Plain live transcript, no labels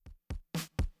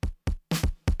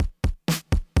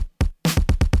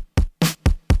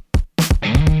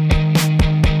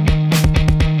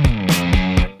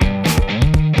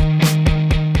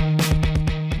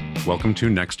welcome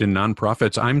to Next in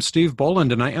Nonprofits. I'm Steve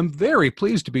Boland, and I am very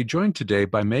pleased to be joined today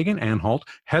by Megan Anhalt,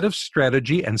 Head of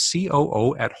Strategy and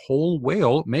COO at Whole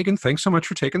Whale. Megan, thanks so much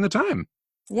for taking the time.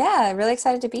 Yeah, really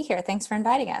excited to be here. Thanks for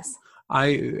inviting us.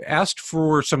 I asked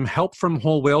for some help from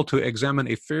Whole Whale to examine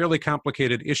a fairly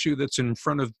complicated issue that's in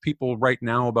front of people right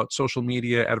now about social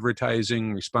media,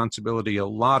 advertising, responsibility, a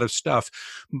lot of stuff.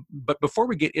 But before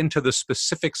we get into the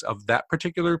specifics of that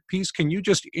particular piece, can you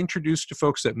just introduce to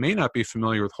folks that may not be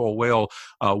familiar with Whole Whale,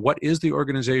 what is the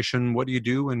organization, what do you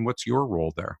do, and what's your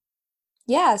role there?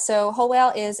 Yeah, so Whole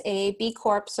Whale is a B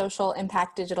Corp social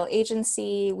impact digital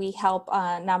agency. We help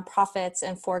nonprofits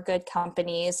and for good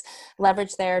companies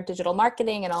leverage their digital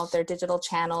marketing and all of their digital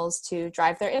channels to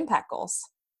drive their impact goals.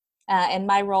 And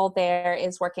my role there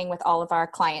is working with all of our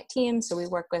client teams. So we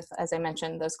work with, as I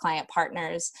mentioned, those client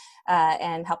partners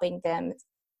and helping them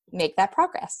make that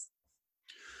progress.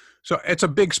 So it's a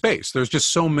big space. There's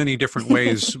just so many different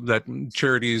ways that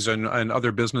charities and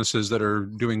other businesses that are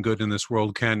doing good in this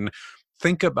world can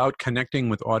think about connecting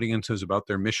with audiences about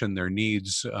their mission, their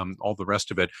needs, all the rest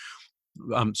of it.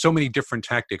 So many different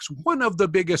tactics. One of the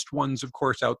biggest ones, of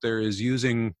course, out there is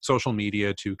using social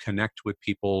media to connect with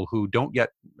people who don't yet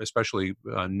especially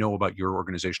know about your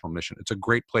organizational mission. It's a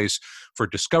great place for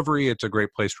discovery. It's a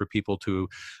great place for people to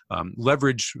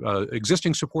leverage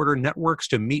existing supporter networks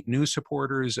to meet new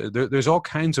supporters. There's all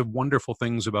kinds of wonderful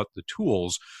things about the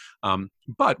tools.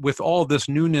 But with all this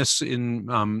newness in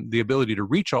the ability to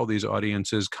reach all these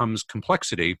audiences comes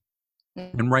complexity.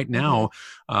 And right now,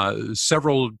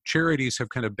 several charities have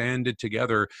kind of banded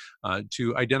together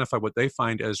to identify what they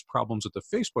find as problems with the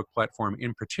Facebook platform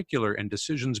in particular, and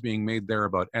decisions being made there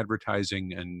about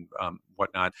advertising and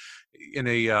whatnot, in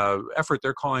a effort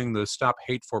they're calling the Stop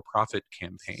Hate for Profit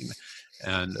campaign.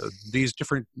 And these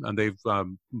different, they've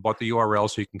bought the URL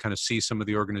so you can kind of see some of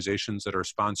the organizations that are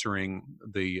sponsoring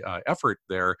the effort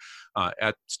there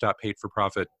at Stop Hate for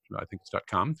Profit, I think it's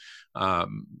 .com.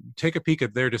 Take a peek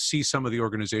at there to see some of the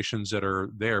organizations that are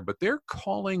there, but they're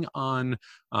calling on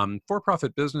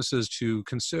for-profit businesses to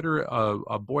consider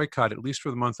a boycott, at least for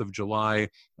the month of July,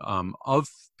 of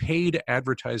paid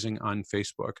advertising on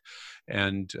Facebook.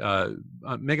 And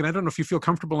Megan, I don't know if you feel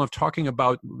comfortable enough talking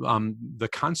about the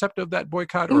concept of that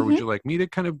boycott, or would you like me to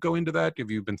kind of go into that? Have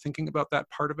you been thinking about that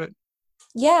part of it?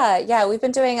 Yeah, we've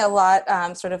been doing a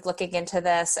lot sort of looking into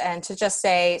this, and to just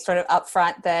say sort of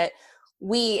upfront that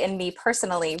we and me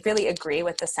personally really agree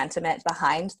with the sentiment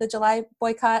behind the July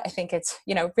boycott. I think it's,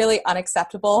 really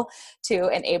unacceptable to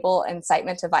enable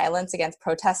incitement to violence against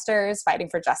protesters fighting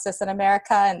for justice in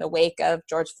America in the wake of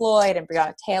George Floyd and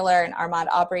Breonna Taylor and Ahmaud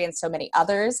Arbery and so many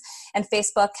others. And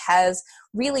Facebook has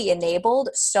really enabled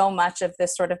so much of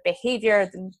this sort of behavior.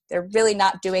 They're really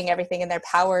not doing everything in their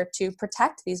power to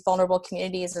protect these vulnerable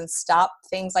communities and stop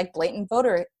things like blatant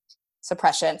voter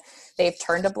suppression. They've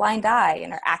turned a blind eye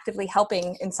and are actively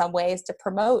helping in some ways to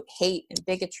promote hate and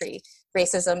bigotry,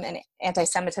 racism and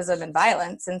anti-Semitism and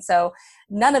violence. And so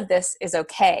none of this is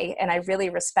okay. And I really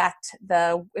respect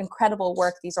the incredible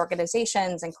work these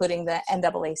organizations, including the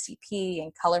NAACP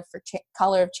and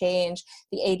Color of Change,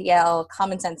 the ADL,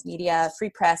 Common Sense Media,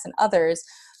 Free Press, and others,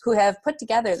 who have put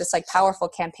together this powerful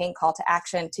campaign call to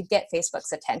action to get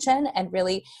Facebook's attention and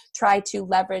really try to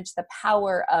leverage the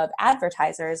power of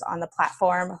advertisers on the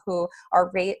platform who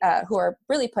are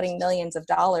really putting millions of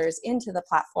dollars into the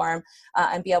platform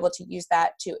and be able to use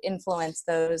that to influence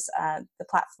the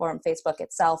platform, Facebook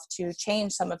itself, to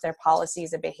change some of their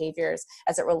policies and behaviors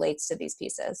as it relates to these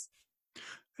pieces.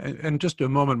 And just a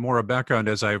moment more of background,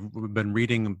 as I've been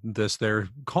reading this, they're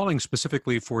calling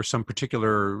specifically for some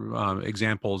particular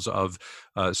examples of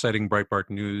citing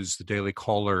Breitbart News, the Daily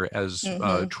Caller, as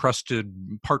trusted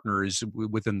partners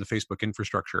within the Facebook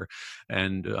infrastructure.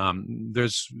 And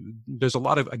there's a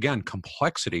lot of, again,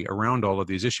 complexity around all of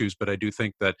these issues, but I do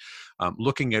think that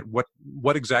looking at what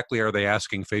exactly are they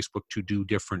asking Facebook to do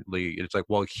differently, it's like,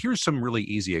 well, here's some really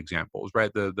easy examples,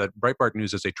 right? That Breitbart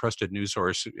News as a trusted news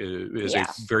source is a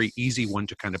very easy one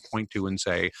to kind of point to and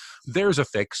say, there's a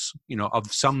fix,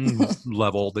 of some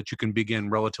level that you can begin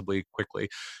relatively quickly.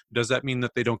 Does that mean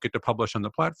that they don't get to publish on the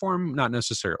platform? Not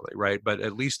necessarily, right? But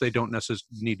at least they don't necessarily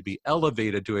need to be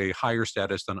elevated to a higher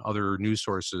status than other news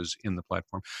sources in the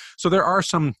platform. So there are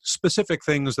some specific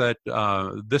things that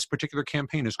this particular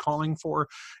campaign is calling for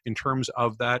in terms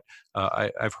of that.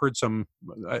 I've heard some,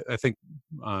 I think,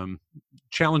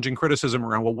 challenging criticism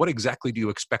around, well, what exactly do you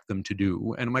expect them to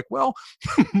do? And I'm like, well,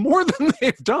 more than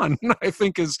they've done, I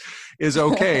think is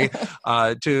okay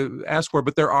to ask for.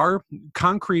 But there are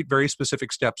concrete, very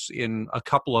specific steps in a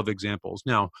couple of examples.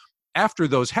 Now, after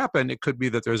those happen, it could be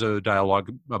that there's a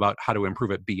dialogue about how to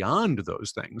improve it beyond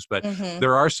those things. But Mm-hmm.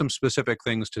 there are some specific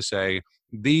things to say,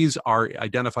 these are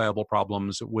identifiable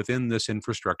problems within this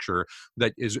infrastructure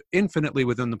that is infinitely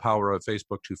within the power of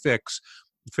Facebook to fix.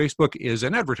 Facebook is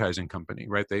an advertising company,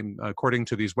 right? They, according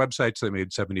to these websites, they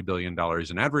made $70 billion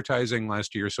in advertising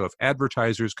last year. So if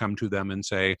advertisers come to them and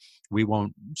say, we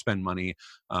won't spend money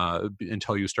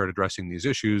until you start addressing these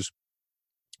issues,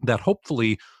 that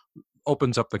hopefully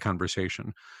opens up the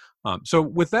conversation. So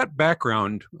with that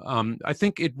background, I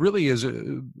think it really is,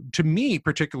 to me,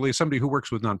 particularly somebody who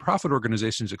works with nonprofit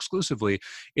organizations exclusively,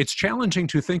 it's challenging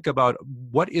to think about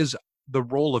what is the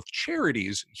role of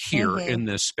charities here Mm-hmm. in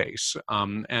this space,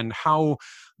 and how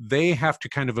they have to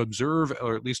kind of observe,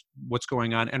 or at least what's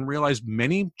going on, and realize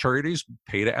many charities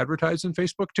pay to advertise in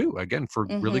Facebook too, again, for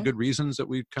really Mm-hmm. good reasons that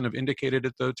we kind of indicated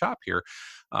at the top here,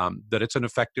 that it's an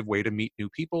effective way to meet new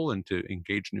people and to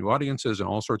engage new audiences and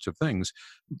all sorts of things.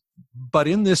 But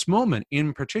in this moment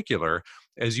in particular,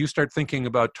 as you start thinking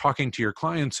about talking to your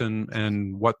clients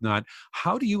and whatnot,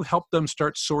 how do you help them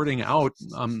start sorting out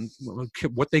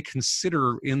what they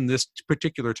consider in this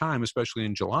particular time, especially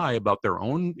in July, about their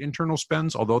own internal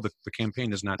spends, although the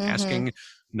campaign is not Mm-hmm. asking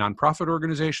nonprofit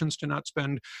organizations to not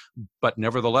spend, but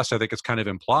nevertheless, I think it's kind of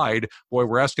implied, boy,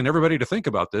 we're asking everybody to think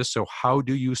about this, so how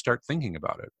do you start thinking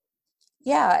about it?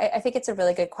 Yeah, I think it's a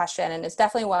really good question. And it's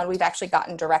definitely one we've actually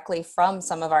gotten directly from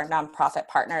some of our nonprofit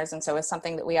partners. And so it's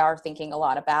something that we are thinking a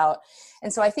lot about.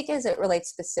 And so I think as it relates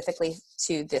specifically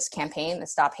to this campaign, the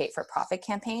Stop Hate for Profit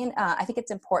campaign, I think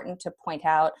it's important to point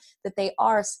out that they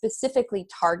are specifically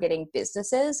targeting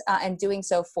businesses and doing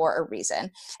so for a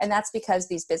reason. And that's because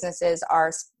these businesses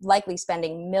are likely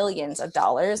spending millions of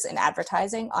dollars in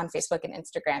advertising on Facebook and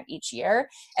Instagram each year,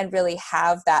 and really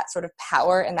have that sort of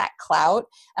power and that clout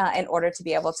in order to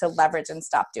be able to leverage and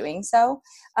stop doing so.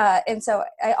 And so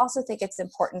I also think it's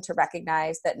important to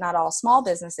recognize that not all small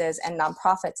businesses and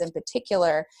nonprofits in particular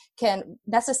can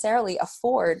necessarily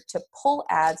afford to pull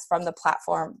ads from the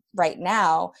platform right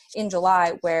now in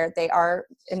July, where they are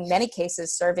in many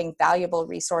cases serving valuable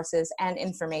resources and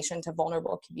information to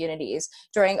vulnerable communities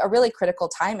during a really critical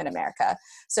time in America.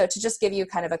 So to just give you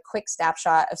kind of a quick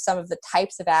snapshot of some of the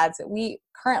types of ads that we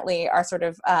currently are sort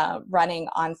of running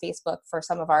on Facebook for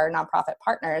some of our nonprofit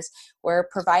partners, we're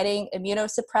providing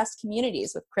immunosuppressed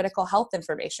communities with critical health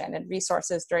information and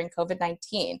resources during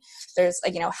COVID-19. There's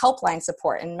helpline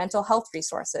support and mental health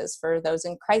resources for those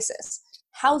in crisis.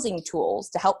 Housing tools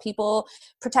to help people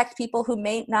protect people who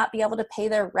may not be able to pay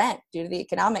their rent due to the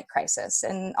economic crisis,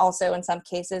 and also in some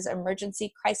cases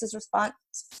emergency crisis response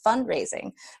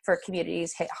fundraising for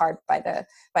communities hit hard by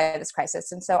this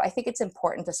crisis. And so I think it's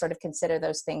important to sort of consider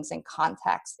those things in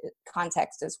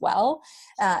context as well.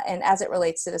 And as it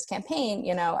relates to this campaign,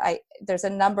 there's a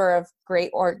number of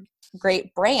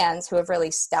great brands who have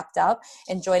really stepped up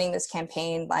in joining this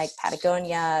campaign, like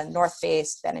Patagonia, North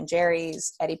Face, Ben &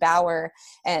 Jerry's, Eddie Bauer.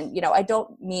 And, I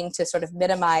don't mean to sort of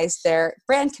minimize their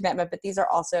brand commitment, but these are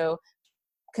also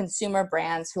consumer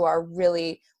brands who are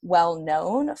really well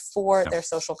known for their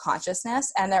social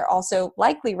consciousness. And they're also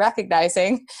likely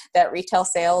recognizing that retail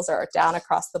sales are down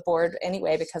across the board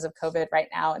anyway because of COVID right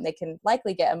now. And they can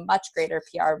likely get a much greater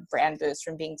PR brand boost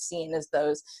from being seen as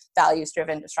those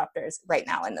values-driven disruptors right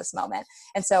now in this moment.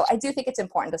 And so I do think it's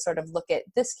important to sort of look at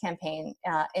this campaign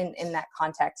in that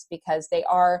context, because they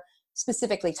are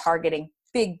specifically targeting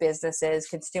big businesses,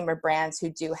 consumer brands who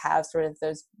do have sort of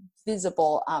those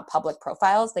visible public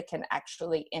profiles that can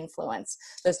actually influence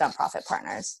those nonprofit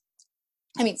partners.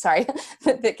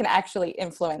 That can actually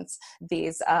influence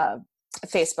these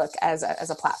Facebook as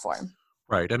a platform.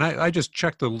 Right. And I just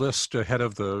checked the list ahead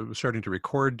of starting to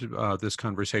record this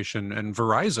conversation, and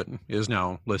Verizon is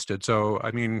now listed. So,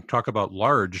 I mean, talk about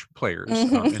large players in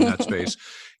that space.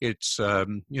 It's,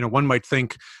 one might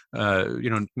think,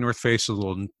 North Face is a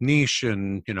little niche,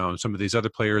 and, some of these other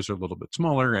players are a little bit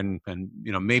smaller, and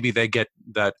maybe they get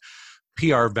that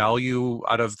PR value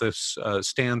out of this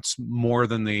stance more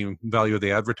than the value of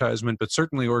the advertisement. But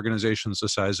certainly organizations the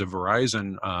size of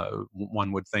Verizon,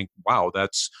 one would think, wow,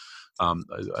 that's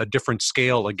a different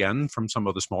scale again from some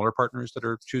of the smaller partners that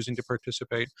are choosing to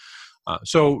participate.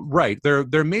 Right,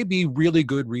 there may be really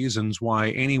good reasons why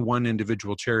any one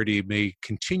individual charity may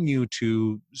continue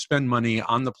to spend money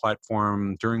on the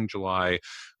platform during July.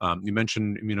 You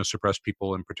mentioned immunosuppressed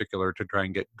people in particular to try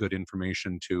and get good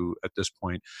information to at this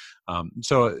point.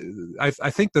 So I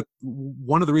think that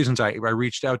one of the reasons I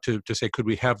reached out to say, could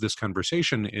we have this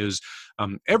conversation, is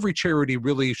every charity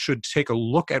really should take a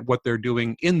look at what they're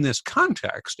doing in this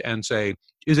context and say,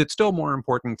 is it still more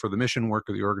important for the mission work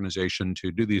of the organization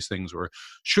to do these things, or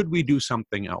should we do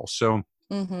something else? So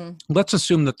Mm-hmm. Let's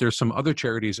assume that there's some other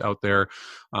charities out there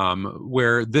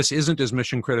where this isn't as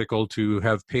mission critical to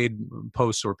have paid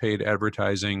posts or paid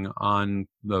advertising on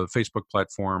the Facebook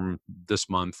platform this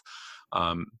month.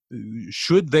 Um,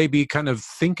 should they be kind of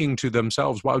thinking to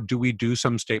themselves, wow, do we do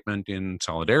some statement in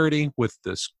solidarity with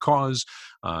this cause?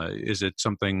 Is it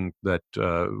something that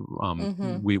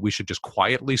Mm-hmm. we should just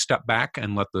quietly step back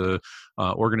and let the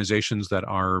organizations that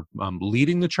are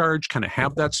leading the charge kind of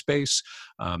have that space?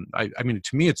 I mean,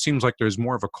 to me, it seems like there's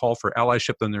more of a call for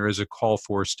allyship than there is a call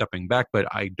for stepping back, but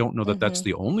I don't know that that's Mm-hmm.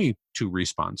 the only two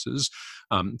responses.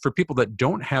 For people that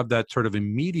don't have that sort of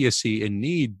immediacy in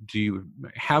need, do you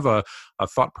have a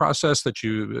thought process that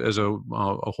you, as a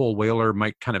whole whaler,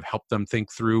 might kind of help them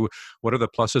think through what are the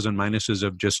pluses and minuses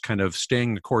of just kind of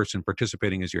staying the course and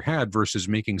participating as you had versus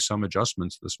making some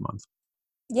adjustments this month?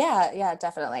 Yeah, yeah,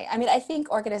 definitely. I mean, I think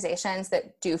organizations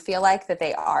that do feel like that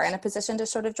they are in a position to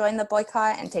sort of join the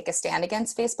boycott and take a stand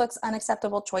against Facebook's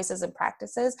unacceptable choices and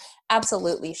practices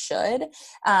absolutely should.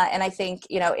 And I think,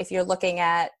 if you're looking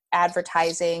at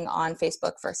advertising on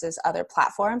Facebook versus other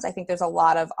platforms, I think there's a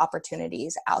lot of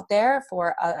opportunities out there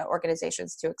for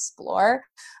organizations to explore.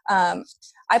 Um,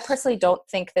 I personally don't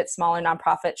think that smaller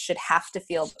nonprofits should have to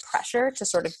feel the pressure to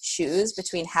sort of choose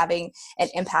between having an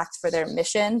impact for their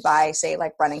mission by, say,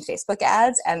 like running Facebook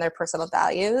ads and their personal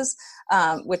values,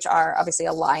 which are obviously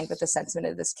aligned with the sentiment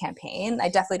of this campaign. I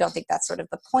definitely don't think that's sort of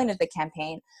the point of the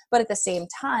campaign. But at the same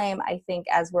time, I think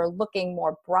as we're looking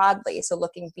more broadly, so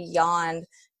looking beyond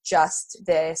just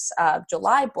this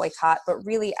July boycott, but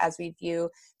really as we view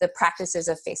the practices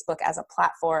of Facebook as a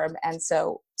platform. And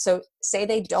so say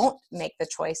they don't make the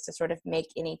choice to sort of make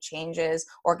any changes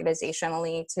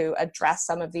organizationally to address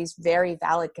some of these very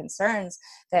valid concerns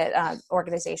that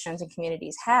organizations and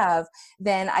communities have,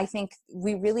 then I think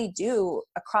we really do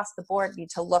across the board need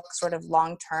to look sort of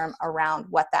long-term around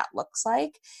what that looks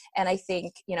like. And I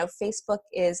think, Facebook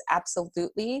is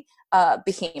absolutely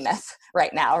behemoth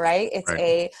right now, right? It's Right.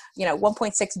 a,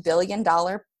 $1.6 billion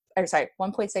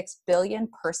 1.6 billion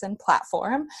person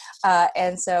platform.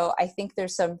 And so I think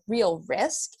there's some real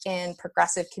risk in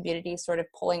progressive communities sort of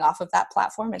pulling off of that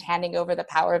platform and handing over the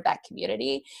power of that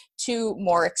community to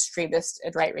more extremist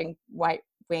and right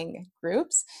wing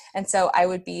groups. And so I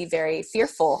would be very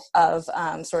fearful of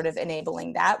sort of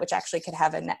enabling that, which actually could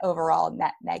have an overall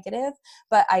net negative.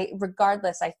 But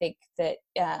regardless, I think that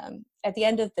at the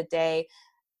end of the day,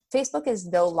 Facebook is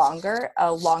no longer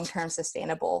a long-term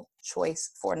sustainable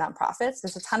choice for nonprofits.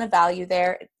 There's a ton of value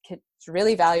there. It's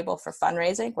really valuable for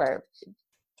fundraising, where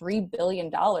 $3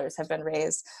 billion have been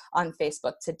raised on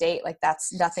Facebook to date. Like,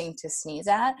 that's nothing to sneeze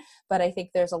at. But I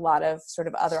think there's a lot of sort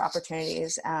of other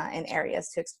opportunities and areas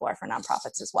to explore for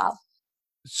nonprofits as well.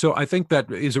 So I think that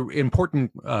is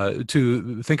important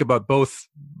to think about both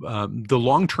the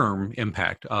long-term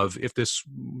impact of if this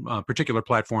particular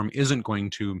platform isn't going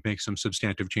to make some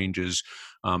substantive changes,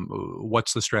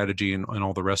 what's the strategy and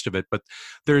all the rest of it. But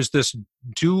there's this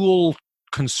dual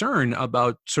concern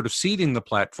about sort of ceding the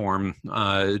platform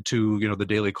to the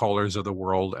Daily Callers of the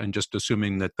world and just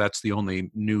assuming that that's the only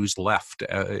news left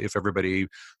if everybody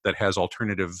that has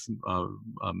alternative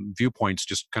viewpoints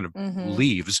just kind of Mm-hmm.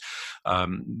 leaves.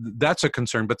 That's a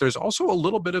concern, but there's also a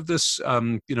little bit of this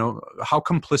how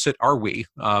complicit are we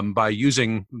by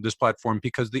using this platform,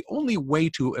 because the only way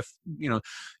to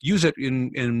use it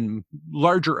in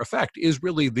larger effect is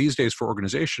really these days for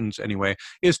organizations anyway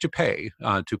is to pay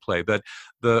to play. That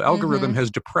the algorithm Mm-hmm.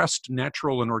 has depressed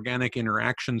natural and organic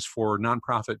interactions for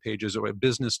nonprofit pages or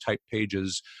business type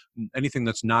pages, anything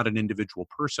that's not an individual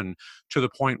person, to the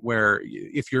point where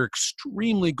if you're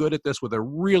extremely good at this with a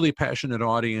really passionate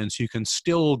audience, you can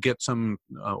still get some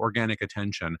organic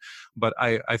attention. But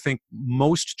I think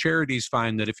most charities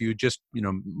find that if you just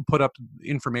put up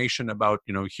information about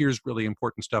here's really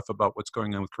important stuff about what's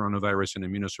going on with coronavirus and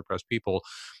immunosuppressed people,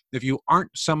 if you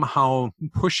aren't somehow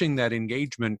pushing that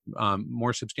engagement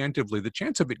more substantively, the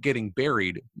chance of it getting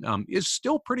buried is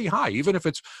still pretty high, even if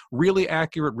it's really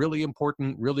accurate, really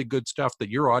important, really good stuff that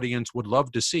your audience would love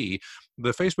to see.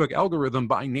 The Facebook algorithm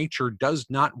by nature does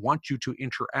not want you to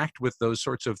interact with those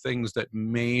sorts of things that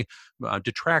may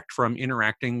detract from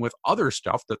interacting with other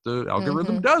stuff that the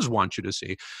algorithm Mm-hmm. does want you to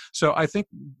see. So I think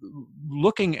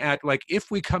looking at, like, if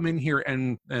we come in here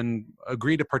and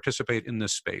agree to participate in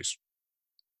this space,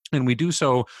 and we do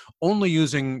so only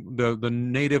using the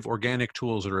native organic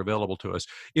tools that are available to us,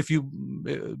 if you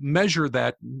measure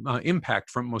that impact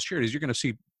from most charities, you're going to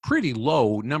see pretty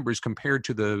low numbers compared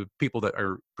to the people that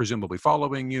are presumably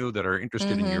following you, that are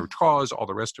interested in Mm-hmm. your cause, all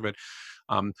the rest of it.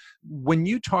 When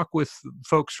you talk with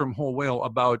folks from Whole Whale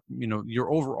about,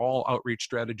 your overall outreach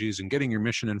strategies and getting your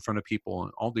mission in front of people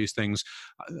and all these things,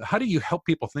 how do you help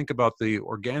people think about the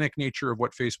organic nature of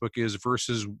what Facebook is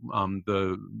versus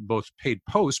the both paid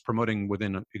posts promoting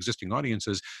within existing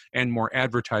audiences and more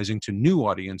advertising to new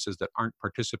audiences that aren't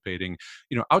participating,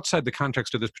 outside the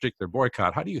context of this particular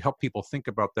boycott? How do you help people think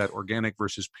about that organic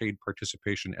versus paid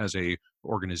participation as a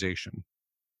organization?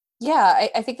 Yeah,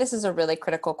 I think this is a really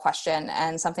critical question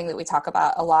and something that we talk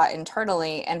about a lot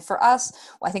internally. And for us,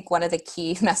 I think one of the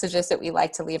key messages that we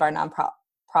like to leave our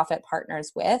nonprofit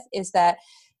partners with is that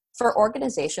for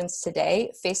organizations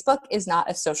today, Facebook is not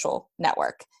a social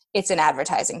network. It's an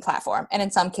advertising platform, and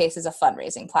in some cases, a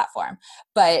fundraising platform.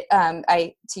 But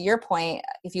to your point,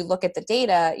 if you look at the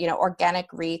data, organic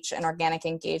reach and organic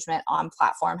engagement on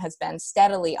platform has been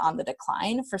steadily on the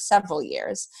decline for several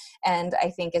years. And I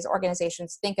think as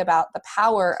organizations think about the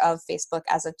power of Facebook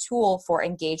as a tool for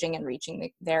engaging and reaching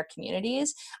their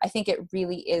communities, I think it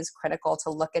really is critical to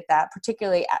look at that,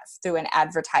 particularly through an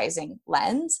advertising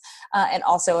lens, and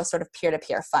also a sort of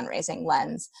peer-to-peer fundraising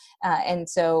lens. And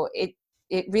so it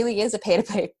really is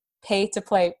a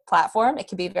pay-to-play platform. It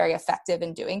can be very effective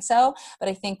in doing so. But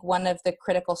I think one of the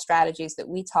critical strategies that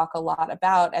we talk a lot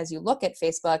about as you look at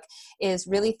Facebook is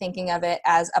really thinking of it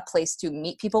as a place to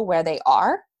meet people where they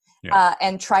are. Yeah.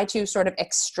 And try to sort of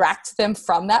extract them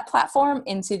from that platform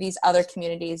into these other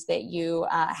communities that you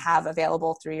have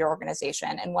available through your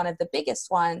organization. And one of the biggest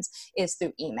ones is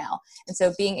through email. And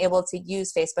so being able to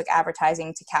use Facebook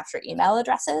advertising to capture email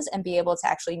addresses and be able to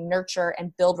actually nurture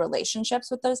and build relationships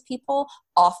with those people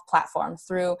off platform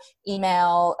through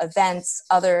email, events,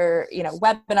 other,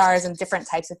 webinars and different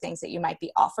types of things that you might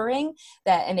be offering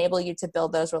that enable you to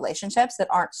build those relationships that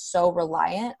aren't so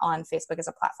reliant on Facebook as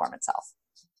a platform itself.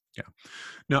 Yeah.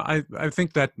 No, I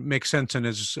think that makes sense, and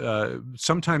is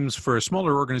sometimes for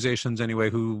smaller organizations anyway,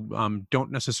 who don't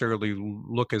necessarily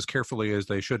look as carefully as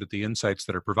they should at the insights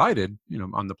that are provided,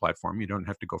 on the platform. You don't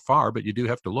have to go far, but you do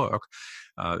have to look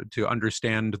to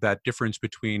understand that difference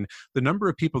between the number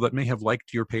of people that may have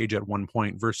liked your page at one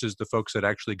point versus the folks that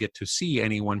actually get to see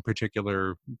any one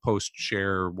particular post,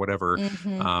 share, whatever.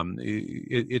 Mm-hmm.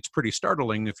 It's pretty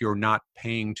startling if you're not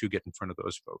paying to get in front of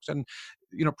those folks. And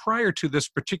prior to this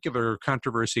particular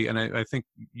controversy, and I think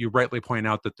you rightly point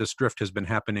out that this drift has been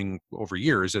happening over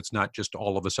years. It's not just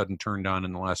all of a sudden turned on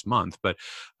in the last month, but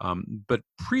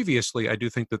previously, I do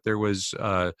think that there was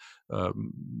an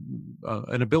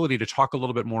ability to talk a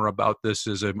little bit more about this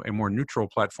as a more neutral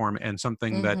platform and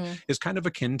something that Mm-hmm. is kind of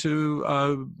akin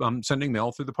to sending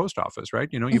mail through the post office, right?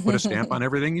 You put a stamp on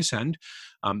everything you send.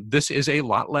 This is a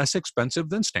lot less expensive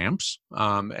than stamps,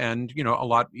 and a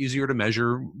lot easier to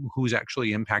measure who's actually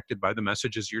impacted by the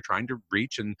messages you're trying to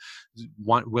reach and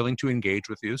willing to engage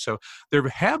with you. So there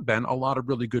have been a lot of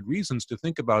really good reasons to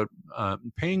think about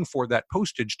paying for that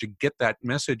postage to get that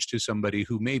message to somebody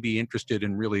who may be interested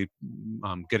in really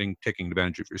taking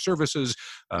advantage of your services,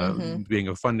 Mm-hmm. being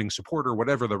a funding supporter,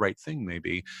 whatever the right thing may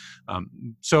be.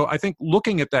 So I think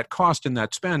looking at that cost and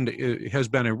that spend has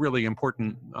been a really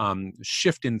important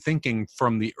shift in thinking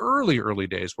from the early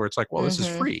days, where it's like, well, this is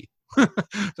Mm-hmm. free.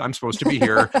 I'm supposed to be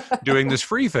here doing this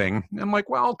free thing. I'm like,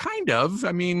 well, kind of.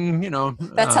 I mean,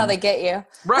 That's how they get you.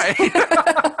 right.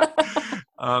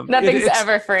 Nothing's It's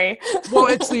ever free. well,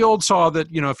 it's the old saw that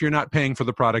if you're not paying for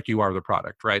the product, you are the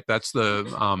product, right? That's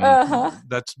Uh-huh.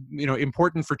 that's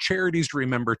important for charities to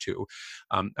remember too.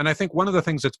 And I think one of the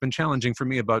things that's been challenging for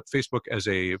me about Facebook as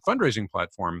a fundraising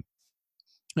platform,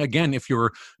 again, if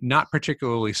you're not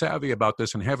particularly savvy about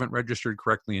this and haven't registered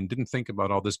correctly and didn't think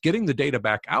about all this, getting the data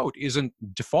back out isn't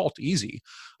default easy.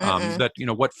 Mm-mm. That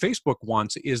what Facebook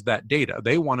wants is that data.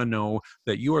 They want to know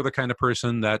that you are the kind of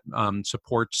person that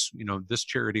supports this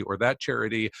charity or that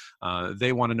charity.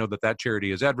 They want to know that that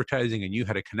charity is advertising and you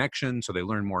had a connection, so they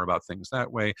learn more about things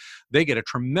that way. They get a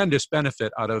tremendous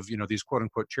benefit out of these quote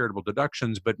unquote charitable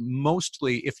deductions, but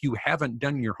mostly if you haven't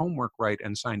done your homework right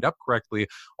and signed up correctly,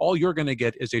 all you're going to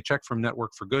get is a check from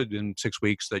Network for Good in 6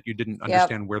 weeks that you didn't Yep.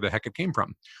 understand where the heck it came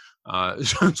from.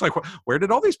 So it's like, where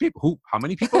did all these people? How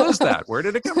many people is that? Where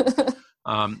did it come?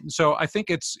 So I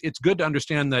think it's good to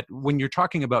understand that when you're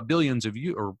talking about billions of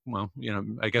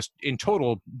I guess in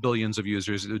total billions of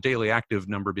users, the daily active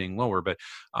number being lower, but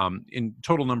in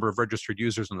total number of registered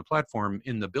users on the platform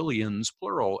in the billions,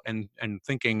 plural, and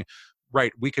thinking,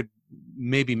 right, we could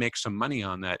maybe make some money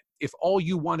on that. If all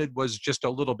you wanted was just a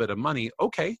little bit of money,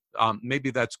 okay,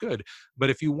 maybe that's good. But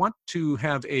if you want to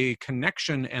have a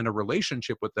connection and a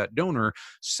relationship with that donor,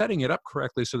 setting it up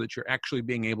correctly so that you're actually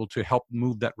being able to help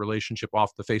move that relationship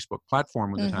off the Facebook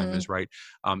platform when the time Mm-hmm. is right,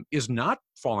 is not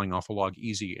falling off a log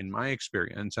easy in my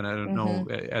experience. And I don't know,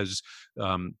 Mm-hmm. as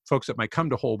folks that might come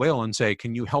to Whole Whale and say,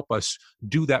 can you help us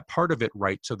do that part of it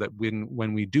right, so that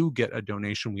when we do get a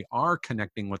donation, we are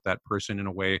connecting with that person in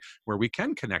a way where we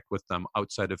can connect with them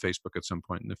outside of Facebook at some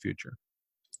point in the future.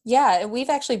 Yeah, and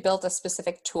we've actually built a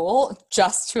specific tool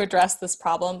just to address this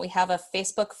problem. We have a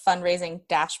Facebook fundraising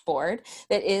dashboard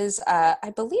that is,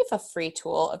 I believe, a free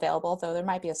tool available, though there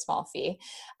might be a small fee.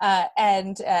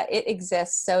 And it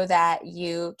exists so that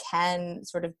you can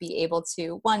sort of be able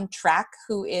to, one, track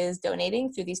who is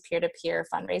donating through these peer-to-peer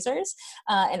fundraisers,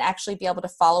 and actually be able to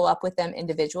follow up with them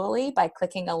individually by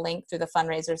clicking a link through the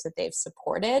fundraisers that they've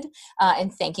supported,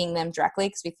 and thanking them directly,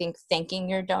 because we think thanking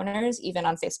your donors, even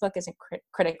on Facebook, is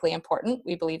critically important.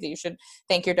 We believe that you should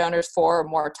thank your donors 4 or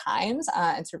more times,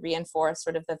 and to reinforce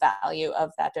sort of the value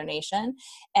of that donation.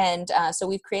 And so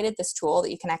we've created this tool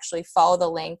that you can actually follow the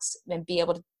links and be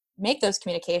able to make those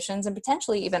communications, and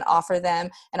potentially even offer them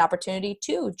an opportunity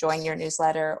to join your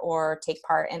newsletter or take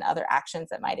part in other actions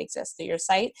that might exist through your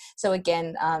site. So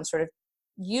again, sort of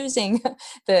using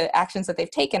the actions that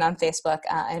they've taken on Facebook,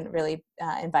 and really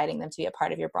inviting them to be a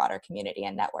part of your broader community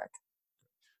and network.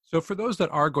 So for those that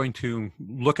are going to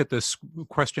look at this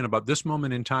question about this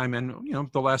moment in time and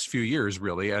the last few years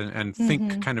really, and think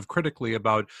Mm-hmm. kind of critically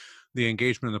about the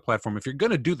engagement in the platform, if you're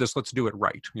going to do this, let's do it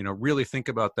right. Really think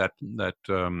about that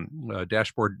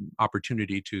dashboard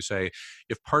opportunity to say,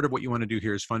 if part of what you want to do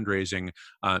here is fundraising,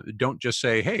 don't just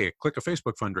say, hey, click a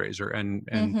Facebook fundraiser and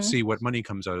Mm-hmm. see what money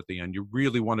comes out at the end. You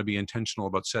really want to be intentional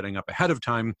about setting up ahead of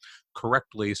time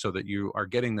correctly so that you are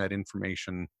getting that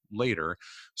information later.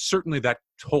 Certainly that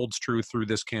holds true through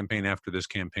this campaign, after this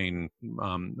campaign,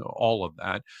 all of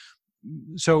that.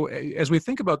 So as we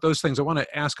think about those things, I want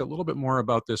to ask a little bit more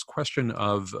about this question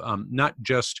of, not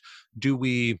just do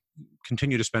we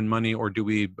continue to spend money, or do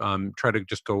we try to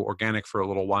just go organic for a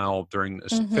little while during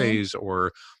this Mm-hmm. phase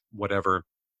or whatever,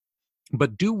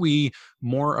 but do we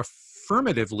more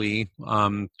affirmatively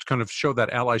kind of show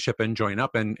that allyship and join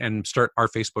up and start our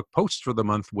Facebook posts for the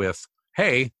month with,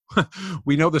 hey,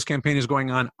 we know this campaign is going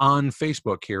on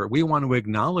Facebook here. We want to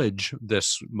acknowledge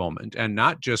this moment and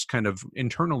not just kind of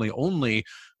internally only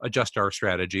adjust our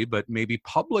strategy, but maybe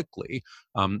publicly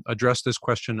address this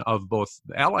question of both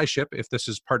allyship, if this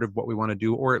is part of what we want to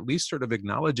do, or at least sort of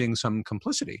acknowledging some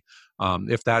complicity,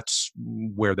 if that's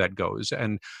where that goes.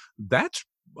 And that's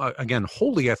again,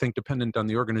 wholly, I think, dependent on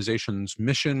the organization's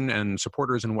mission and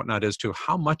supporters and whatnot, as to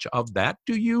how much of that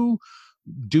do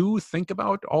you think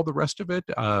about all the rest of it.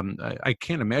 I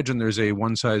can't imagine there's a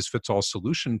one-size-fits-all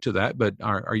solution to that, but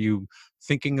are you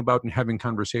thinking about and having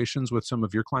conversations with some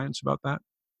of your clients about that?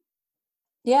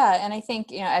 Yeah, and I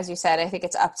think, as you said, I think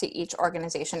it's up to each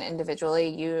organization individually.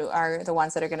 You are the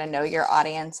ones that are going to know your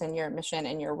audience and your mission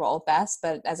and your role best.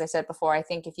 But as I said before, I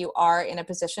think if you are in a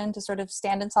position to sort of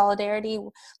stand in solidarity,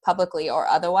 publicly or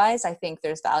otherwise, I think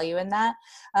there's value in that.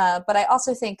 But I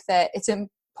also think that it's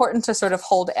important to sort of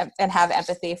hold and have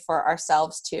empathy for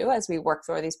ourselves too, as we work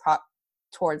through these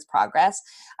towards progress.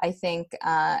 I think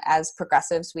as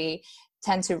progressives, we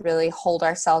tend to really hold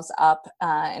ourselves up,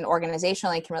 and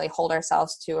organizationally can really hold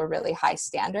ourselves to a really high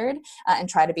standard, and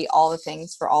try to be all the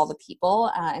things for all the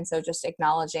people. And so just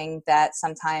acknowledging that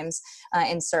sometimes,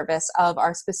 in service of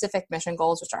our specific mission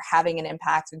goals, which are having an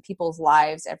impact in people's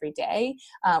lives every day,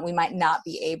 we might not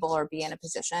be able or be in a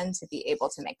position to be able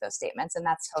to make those statements. And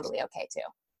that's totally okay too.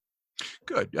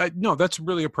 Good. No, that's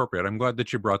really appropriate. I'm glad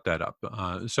that you brought that up.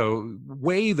 So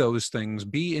weigh those things,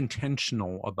 be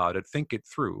intentional about it, think it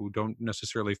through. Don't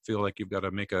necessarily feel like you've got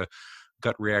to make a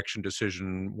gut reaction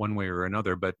decision one way or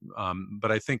another. But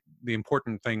I think the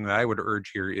important thing that I would urge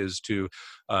here is to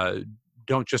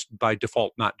don't just by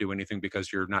default not do anything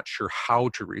because you're not sure how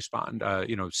to respond.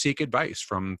 Seek advice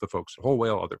from the folks at Whole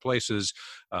Whale, other places.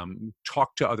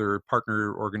 Talk to other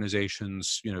partner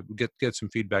organizations. Get some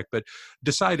feedback, but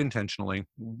decide intentionally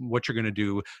what you're going to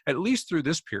do at least through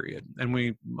this period.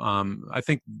 And I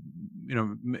think,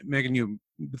 Megan, you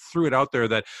threw it out there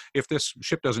that if this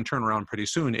ship doesn't turn around pretty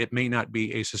soon, it may not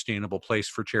be a sustainable place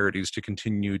for charities to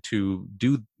continue to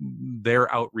do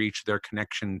their outreach, their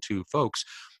connection to folks.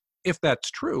 If that's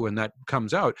true and that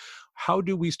comes out, how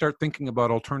do we start thinking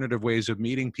about alternative ways of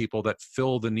meeting people that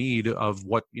fill the need of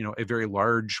what a very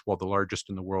large, well, the largest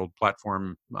in the world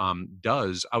platform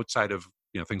does outside of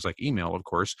things like email, of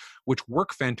course, which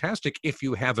work fantastic if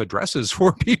you have addresses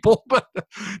for people, but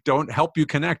don't help you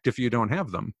connect if you don't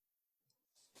have them.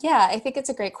 Yeah, I think it's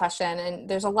a great question. And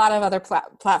there's a lot of other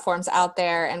platforms out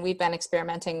there, and we've been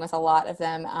experimenting with a lot of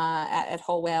them at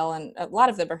Whole Whale, and a lot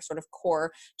of them are sort of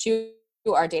core to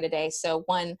our day to day. So,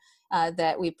 one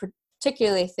that we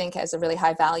particularly think has a really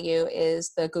high value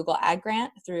is the Google Ad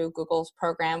Grant through Google's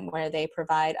program, where they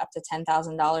provide up to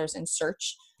 $10,000 in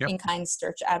search. Yep. In-kind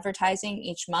search advertising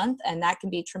each month, and that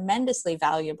can be tremendously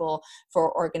valuable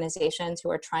for organizations who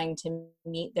are trying to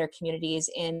meet their communities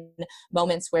in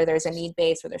moments where there's a need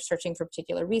base, where they're searching for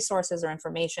particular resources or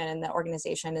information, and the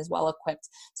organization is well equipped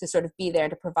to sort of be there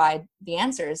to provide the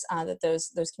answers that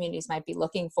those communities might be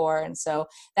looking for. And so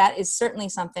that is certainly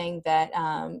something that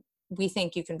we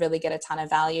think you can really get a ton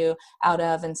of value out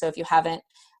of. And so if you haven't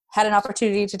had an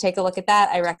opportunity to take a look at that,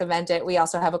 I recommend it. We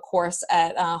also have a course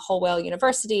at Whole Whale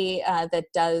University that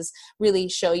does really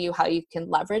show you how you can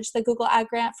leverage the Google Ad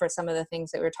Grant for some of the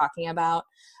things that we're talking about.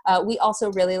 We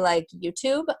also really like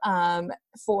YouTube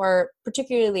for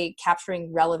particularly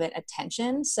capturing relevant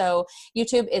attention. So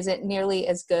YouTube isn't nearly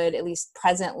as good, at least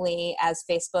presently, as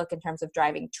Facebook in terms of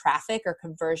driving traffic or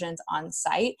conversions on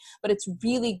site, but it's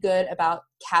really good about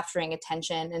capturing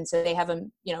attention. And so they have a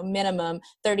minimum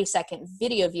 30-second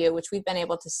video view, which we've been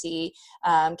able to see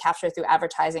captured through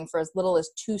advertising for as little as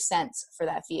 2 cents for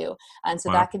that view. And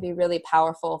so that can be really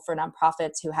powerful for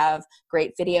nonprofits who have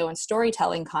great video and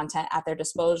storytelling content at their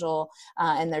disposal,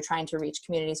 and they're trying to reach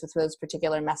communities with those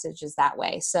particular messages that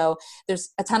way. So there's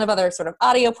a ton of other sort of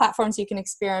audio platforms you can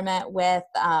experiment with,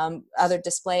 other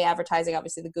display advertising,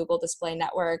 obviously the Google Display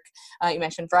Network. You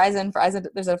mentioned Verizon.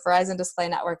 There's a Verizon Display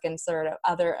Network and sort of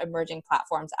other emerging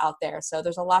platforms out there. So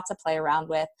there's a lot to play around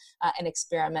with and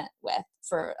experiment with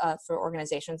for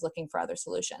organizations looking for other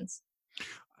solutions.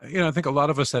 I think a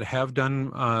lot of us that have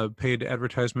done paid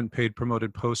advertisement, paid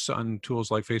promoted posts on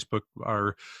tools like Facebook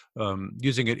are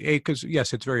using it, because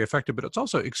yes, it's very effective, but it's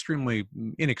also extremely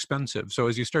inexpensive. So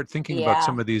as you start thinking about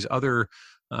some of these other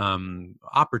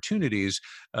opportunities,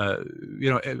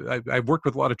 I've worked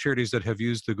with a lot of charities that have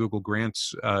used the Google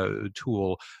Grants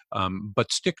tool,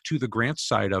 but stick to the grants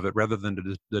side of it rather than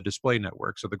the display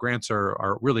network. So the grants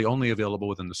are really only available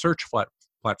within the search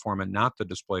platform and not the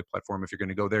display platform. If you're going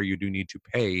to go there, you do need to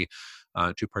pay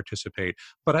to participate.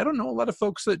 But I don't know a lot of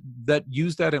folks that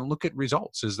use that and look at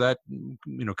results. Is that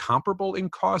comparable in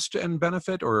cost and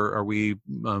benefit, or are we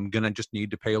going to just need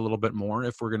to pay a little bit more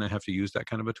if we're going to have to use that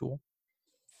kind of a tool?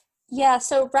 Yeah,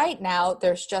 so right now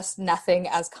there's just nothing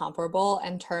as comparable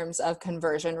in terms of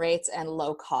conversion rates and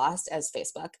low cost as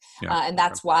Facebook. And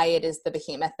that's why it is the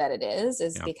behemoth that it is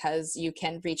because you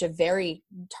can reach a very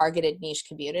targeted niche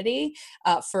community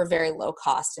for very low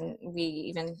cost. And we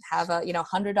even have a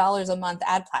 $100 a month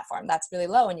ad platform. That's really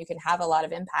low, and you can have a lot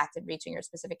of impact in reaching your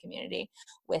specific community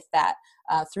with that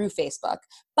through Facebook.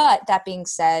 But that being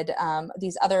said,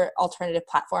 these other alternative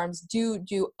platforms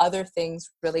do other things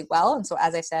really well. And so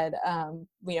as I said,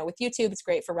 with YouTube, it's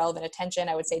great for relevant attention.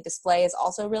 I would say display is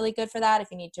also really good for that if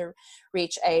you need to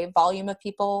reach a volume of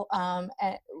people,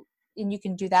 and you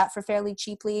can do that for fairly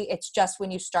cheaply. It's just when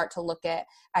you start to look at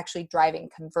actually driving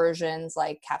conversions,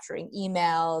 like capturing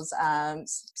emails,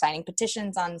 signing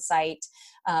petitions on site,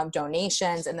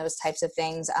 donations, and those types of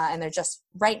things. And they're just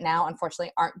right now,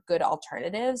 unfortunately, aren't good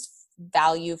alternatives,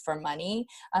 value for money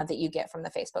that you get from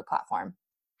the Facebook platform.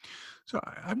 So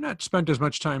I've not spent as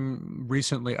much time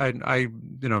recently. I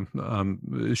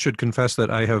should confess that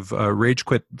I have rage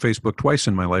quit Facebook twice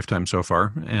in my lifetime so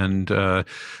far. And,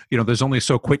 there's only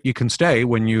so quit you can stay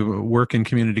when you work in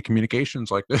community communications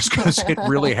like this, because it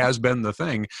really has been the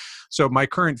thing. So my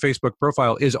current Facebook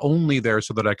profile is only there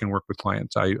so that I can work with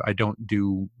clients. I don't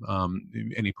do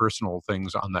any personal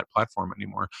things on that platform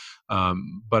anymore.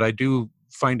 But I do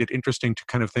find it interesting to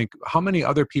kind of think how many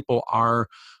other people are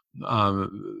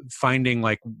finding,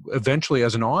 like, eventually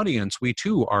as an audience, we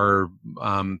too are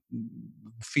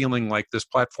feeling like this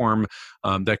platform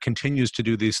that continues to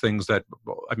do these things that,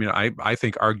 I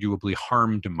think arguably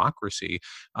harm democracy.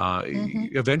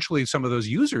 Eventually some of those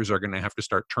users are going to have to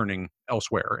start turning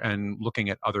elsewhere and looking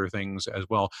at other things as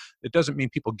well. It doesn't mean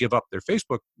people give up their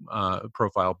Facebook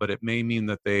profile, but it may mean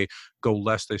that they go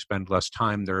less, they spend less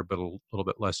time, they're a little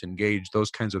bit less engaged. Those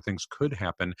kinds of things could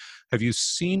happen. Have you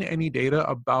seen any data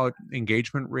about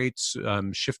engagement rates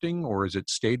shifting, or has it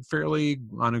stayed fairly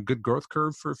on a good growth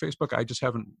curve for Facebook? I just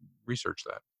haven't researched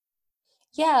that.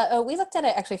 Yeah, we looked at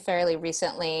it actually fairly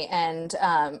recently, and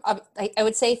I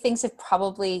would say things have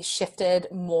probably shifted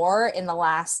more in the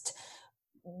last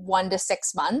 1 to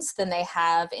 6 months than they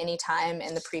have any time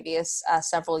in the previous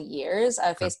several years.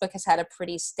 Facebook has had a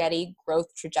pretty steady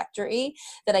growth trajectory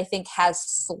that I think has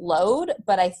slowed,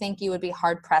 but I think you would be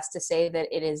hard pressed to say that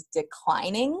it is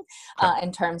declining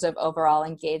in terms of overall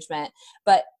engagement.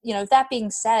 But that being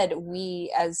said,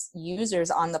 we as users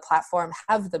on the platform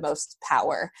have the most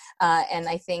power, and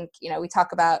I think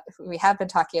we have been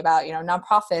talking about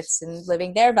nonprofits and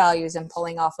living their values and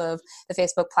pulling off of the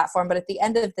Facebook platform. But at the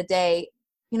end of the day,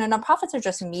 nonprofits are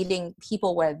just meeting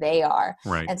people where they are.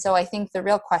 Right. And so I think the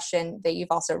real question that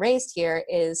you've also raised here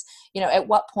is, at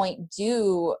what point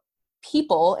do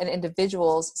people and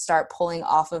individuals start pulling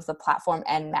off of the platform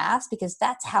en masse? Because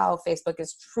that's how Facebook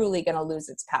is truly going to lose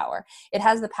its power. It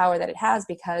has the power that it has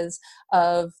because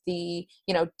of the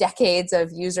decades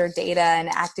of user data and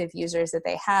active users that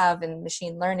they have, and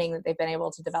machine learning that they've been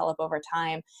able to develop over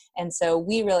time. And so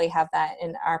we really have that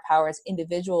in our power as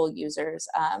individual users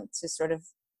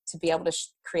to be able to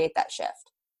create that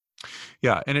shift.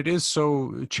 Yeah, and it is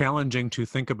so challenging to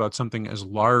think about something as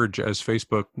large as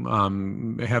Facebook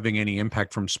having any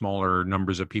impact from smaller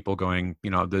numbers of people going,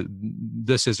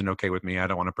 this isn't okay with me. I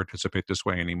don't want to participate this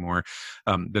way anymore.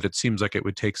 That it seems like it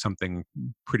would take something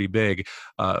pretty big.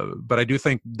 But I do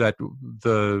think that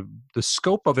the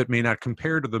scope of it may not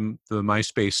compare to the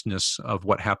MySpace-ness of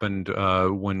what happened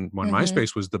when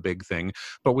MySpace was the big thing.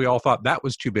 But we all thought that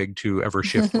was too big to ever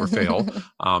shift or fail.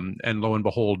 And lo and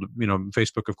behold,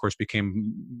 Facebook, of course, became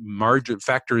margin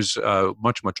factors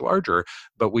much larger,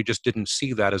 but we just didn't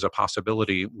see that as a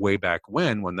possibility way back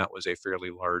when that was a fairly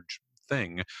large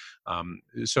thing.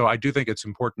 So I do think it's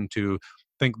important to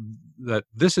think that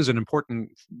this is an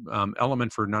important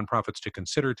element for nonprofits to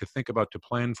consider, to think about, to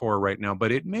plan for right now,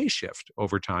 but it may shift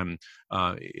over time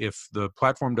if the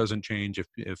platform doesn't change,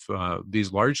 if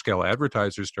these large-scale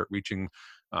advertisers start reaching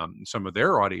some of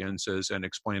their audiences and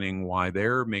explaining why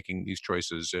they're making these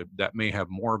choices. That may have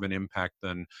more of an impact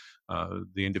than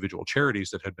the individual charities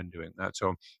that had been doing that.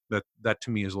 So that to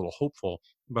me is a little hopeful,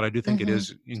 but I do think it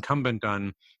is incumbent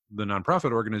on the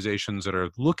nonprofit organizations that are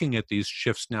looking at these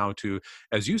shifts now to,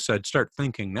 as you said, start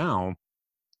thinking now,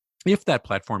 if that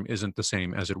platform isn't the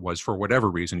same as it was for whatever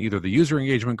reason, either the user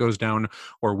engagement goes down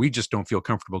or we just don't feel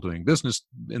comfortable doing business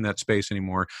in that space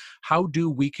anymore, how do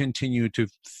we continue to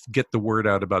get the word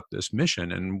out about this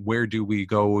mission, and where do we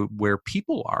go where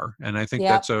people are? And I think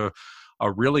that's a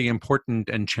really important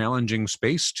and challenging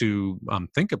space to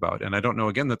think about. And I don't know,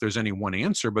 again, that there's any one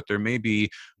answer, but there may be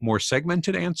more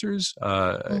segmented answers.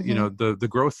 The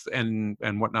growth and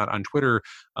whatnot on Twitter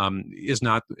is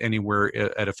not anywhere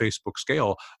at a Facebook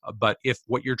scale. But if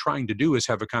what you're trying to do is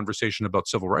have a conversation about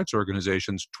civil rights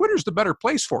organizations, Twitter's the better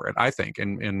place for it, I think,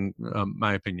 in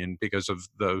my opinion, because of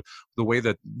the way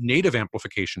that native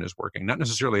amplification is working. Not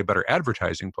necessarily a better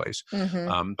advertising place,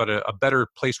 but a better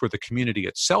place where the community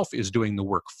itself is doing the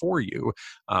work for you.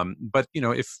 But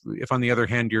if on the other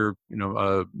hand you're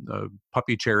a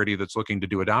puppy charity that's looking to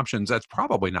do adoptions, that's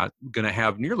probably not going to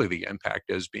have nearly the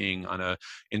impact as being on a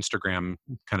Instagram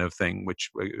kind of thing, which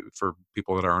for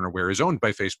people that aren't aware is owned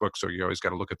by Facebook. So you always got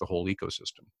to look at the whole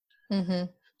ecosystem.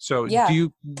 So do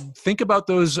you think about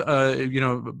those,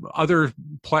 other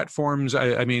platforms?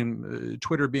 I mean,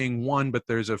 Twitter being one, but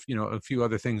there's a few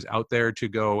other things out there to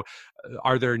go.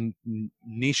 Are there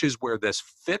niches where this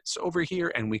fits over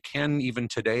here, and we can even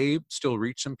today still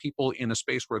reach some people in a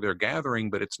space where they're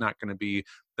gathering, but it's not going to be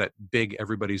that big,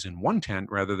 everybody's in one tent.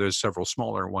 Rather, there's several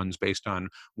smaller ones based on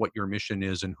what your mission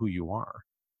is and who you are.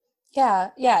 Yeah,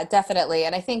 definitely.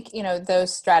 And I think,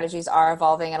 those strategies are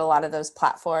evolving, and a lot of those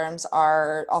platforms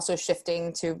are also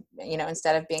shifting to,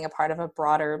 instead of being a part of a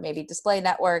broader, maybe display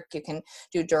network, you can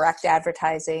do direct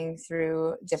advertising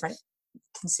through different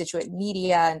constituent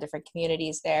media and different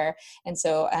communities there. And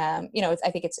so, I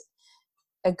think it's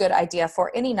a good idea for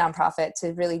any nonprofit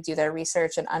to really do their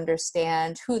research and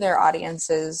understand who their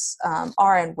audiences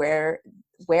are and where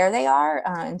they are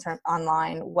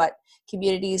online, what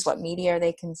communities, what media are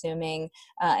they consuming,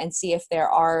 and see if there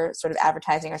are sort of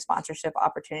advertising or sponsorship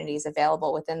opportunities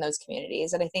available within those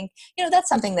communities. And I think, that's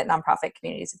something that nonprofit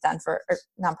communities have done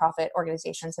nonprofit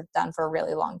organizations have done for a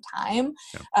really long time.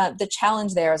 Yeah. The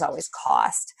challenge there is always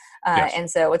cost. Yes. And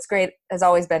so what's great, has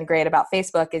always been great about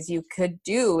Facebook is you could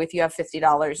do, if you have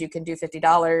 $50, you can do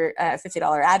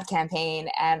 $50 ad campaign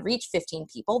and reach 15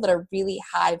 people that are really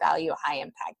high value, high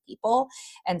impact people.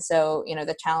 And so,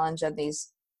 the challenge of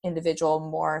these individual,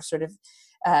 more sort of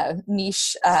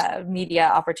niche media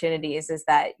opportunities is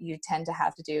that you tend to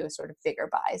have to do sort of bigger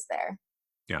buys there.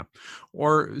 Yeah.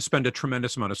 Or spend a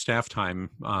tremendous amount of staff time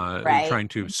Right. trying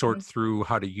to Mhm. sort through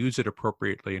how to use it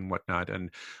appropriately and whatnot. And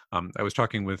I was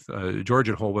talking with George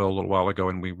at Whole Whale a little while ago,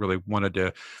 and we really wanted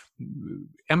to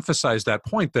emphasize that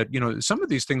point that, some of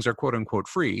these things are quote unquote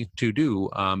free to do,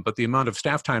 but the amount of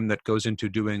staff time that goes into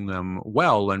doing them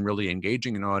well and really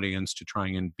engaging an audience to try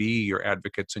and be your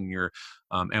advocates and your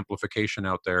amplification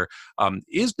out there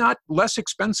is not less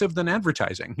expensive than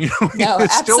advertising. No,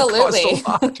 It still costs a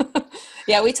absolutely. lot.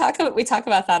 Yeah, we talk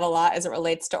about that a lot as it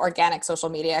relates to organic social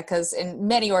media, because in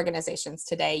many organizations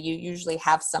today, you usually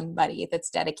have somebody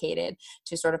that's dedicated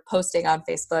to sort of posting on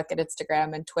Facebook and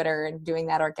Instagram and Twitter and doing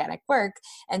that organic work,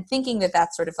 and thinking that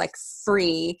that's sort of like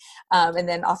free. And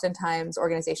then oftentimes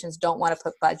organizations don't want to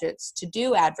put budgets to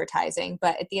do advertising,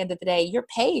 but at the end of the day, you're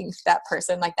paying that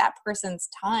person. Like, that person's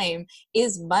time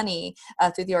is money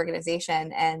through the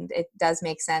organization, and it does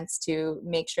make sense to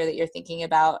make sure that you're thinking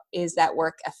about, is that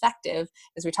work effective?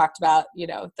 As we talked about,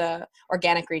 the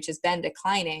organic reach has been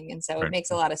declining, and so it Right. makes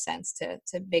a lot of sense to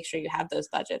make sure you have those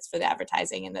budgets for the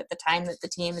advertising and that the time that the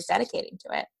team is dedicating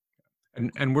to it.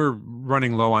 And we're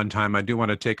running low on time. I do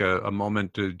want to take a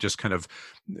moment to just kind of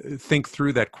think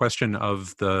through that question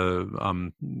of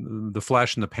the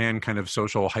flash in the pan kind of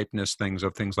social hypeness things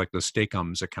of things like the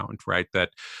Steakums account, right?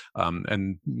 That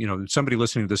and somebody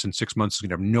listening to this in 6 months is going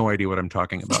to have no idea what I'm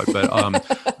talking about.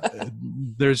 But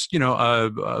there's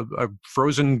a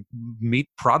frozen meat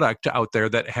product out there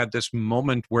that had this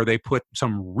moment where they put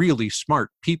some really smart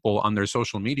people on their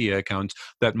social media accounts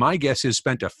that my guess is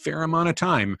spent a fair amount of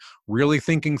time really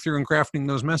thinking through and crafting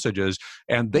those messages.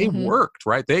 And they Hmm. worked,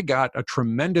 right? They got a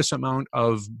tremendous amount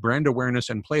of brand awareness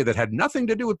and play that had nothing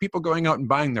to do with people going out and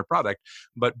buying their product.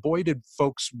 But boy, did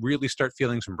folks really start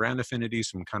feeling some brand affinity,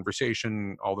 some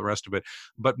conversation, all the rest of it.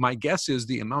 But my guess is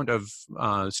the amount of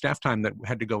staff time that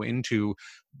had to go into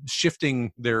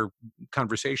shifting their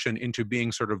conversation into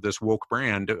being sort of this woke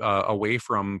brand away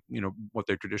from what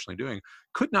they're traditionally doing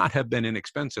could not have been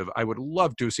inexpensive. I would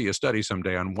love to see a study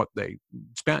someday on what they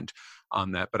spent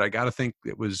on that, but I got to think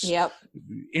it was Yep.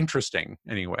 interesting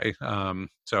anyway.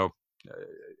 So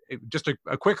just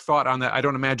a quick thought on that. I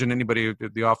don't imagine anybody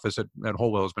at the office at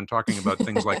Whole Whale has been talking about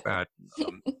things like that.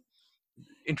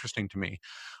 Interesting to me.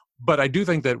 But I do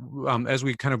think that as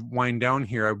we kind of wind down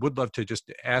here, I would love to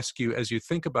just ask you, as you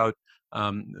think about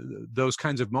those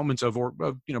kinds of moments of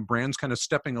brands kind of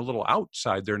stepping a little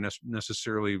outside their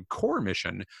necessarily core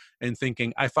mission and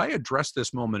thinking, if I address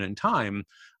this moment in time,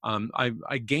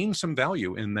 I gain some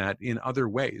value in that in other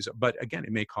ways. But again,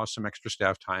 it may cost some extra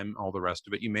staff time, all the rest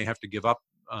of it. You may have to give up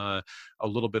a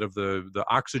little bit of the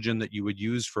oxygen that you would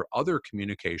use for other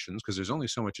communications, because there's only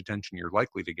so much attention you're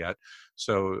likely to get.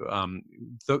 So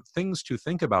the things to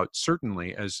think about,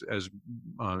 certainly, as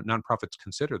nonprofits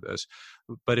consider this.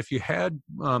 But if you had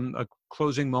a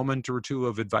closing moment or two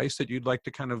of advice that you'd like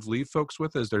to kind of leave folks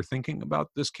with as they're thinking about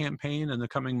this campaign in the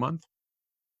coming month.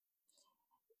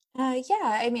 Yeah,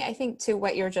 I mean, I think to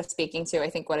what you're just speaking to, I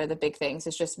think one of the big things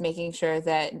is just making sure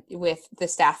that with the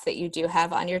staff that you do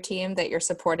have on your team, that you're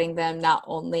supporting them not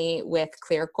only with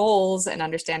clear goals and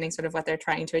understanding sort of what they're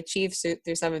trying to achieve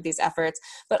through some of these efforts,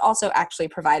 but also actually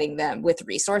providing them with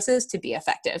resources to be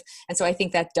effective. And so I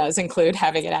think that does include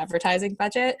having an advertising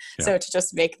budget. Yeah. So to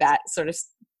just make that sort of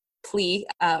plea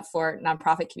for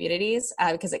nonprofit communities,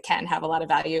 because it can have a lot of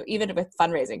value even with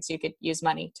fundraising, so you could use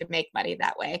money to make money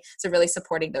that way. So really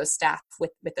supporting those staff with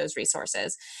those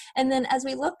resources. And then as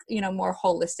we look more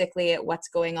holistically at what's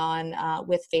going on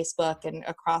with Facebook and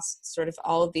across sort of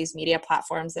all of these media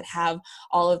platforms that have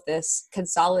all of this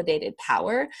consolidated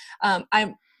power,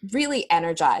 I'm really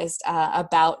energized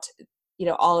about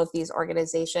all of these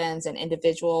organizations and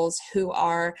individuals who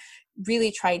are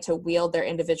really trying to wield their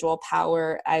individual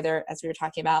power, either, as we were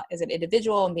talking about, as an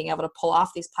individual and being able to pull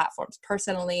off these platforms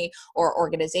personally or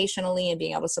organizationally and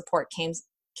being able to support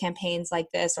campaigns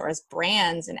like this, or as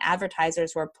brands and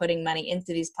advertisers who are putting money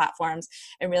into these platforms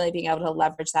and really being able to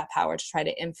leverage that power to try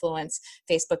to influence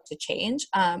Facebook to change.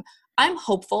 I'm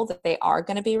hopeful that they are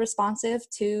going to be responsive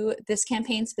to this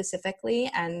campaign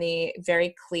specifically and the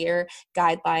very clear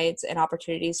guidelines and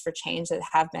opportunities for change that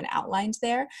have been outlined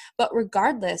there. But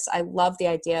regardless, I love the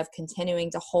idea of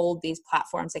continuing to hold these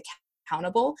platforms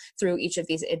accountable through each of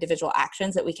these individual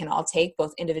actions that we can all take,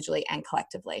 both individually and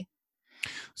collectively.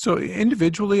 So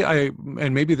individually,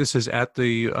 and maybe this is at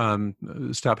the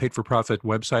Stop Hate for Profit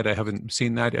website. I haven't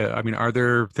seen that. I mean, are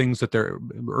there things that they're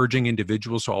urging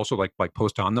individuals to also like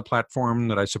post on the platform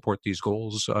that I support these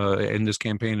goals in this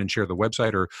campaign and share the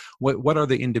website, or what are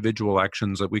the individual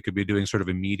actions that we could be doing sort of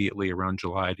immediately around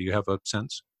July? Do you have a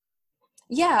sense?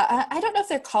 Yeah, I don't know if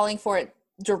they're calling for it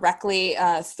directly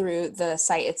through the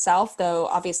site itself, though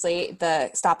obviously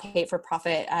the Stop Hate for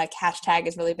Profit hashtag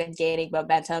has really been gaining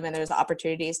momentum, and there's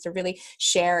opportunities to really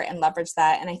share and leverage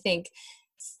that. And I think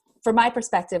from my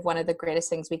perspective, one of the greatest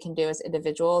things we can do as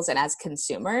individuals and as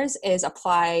consumers is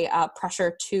apply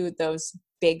pressure to those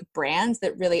big brands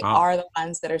that really are the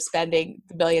ones that are spending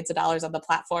the billions of dollars on the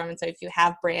platform. And so if you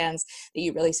have brands that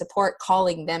you really support,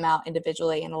 calling them out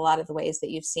individually in a lot of the ways that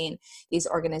you've seen these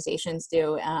organizations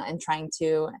do, and trying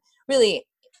to really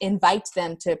invite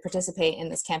them to participate in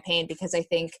this campaign, because I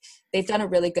think they've done a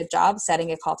really good job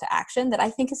setting a call to action that I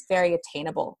think is very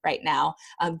attainable right now,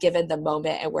 given the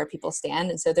moment and where people stand.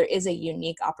 And so there is a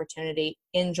unique opportunity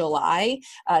in July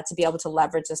to be able to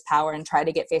leverage this power and try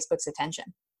to get Facebook's attention.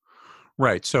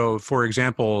 Right. So, for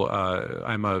example,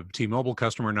 I'm a T-Mobile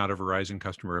customer, not a Verizon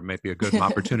customer. It might be a good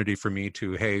opportunity for me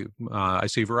to, hey, I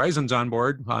see Verizon's on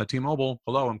board. T-Mobile,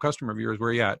 hello, I'm a customer of yours. Where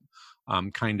are you at?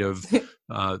 Kind of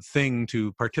thing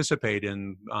to participate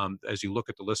in as you look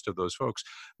at the list of those folks.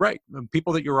 Right.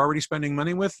 People that you're already spending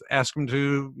money with, ask them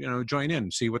to, join in,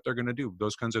 see what they're going to do.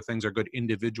 Those kinds of things are good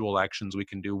individual actions we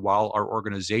can do while our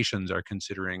organizations are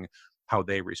considering how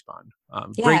they respond.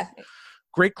 Yeah.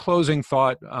 Great closing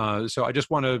thought. So I just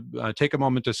want to take a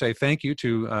moment to say thank you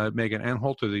to Megan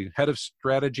Anholt, to the head of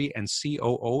strategy and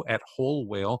COO at Whole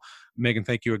Whale. Megan,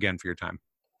 thank you again for your time.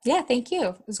 Yeah, thank you.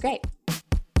 It was great.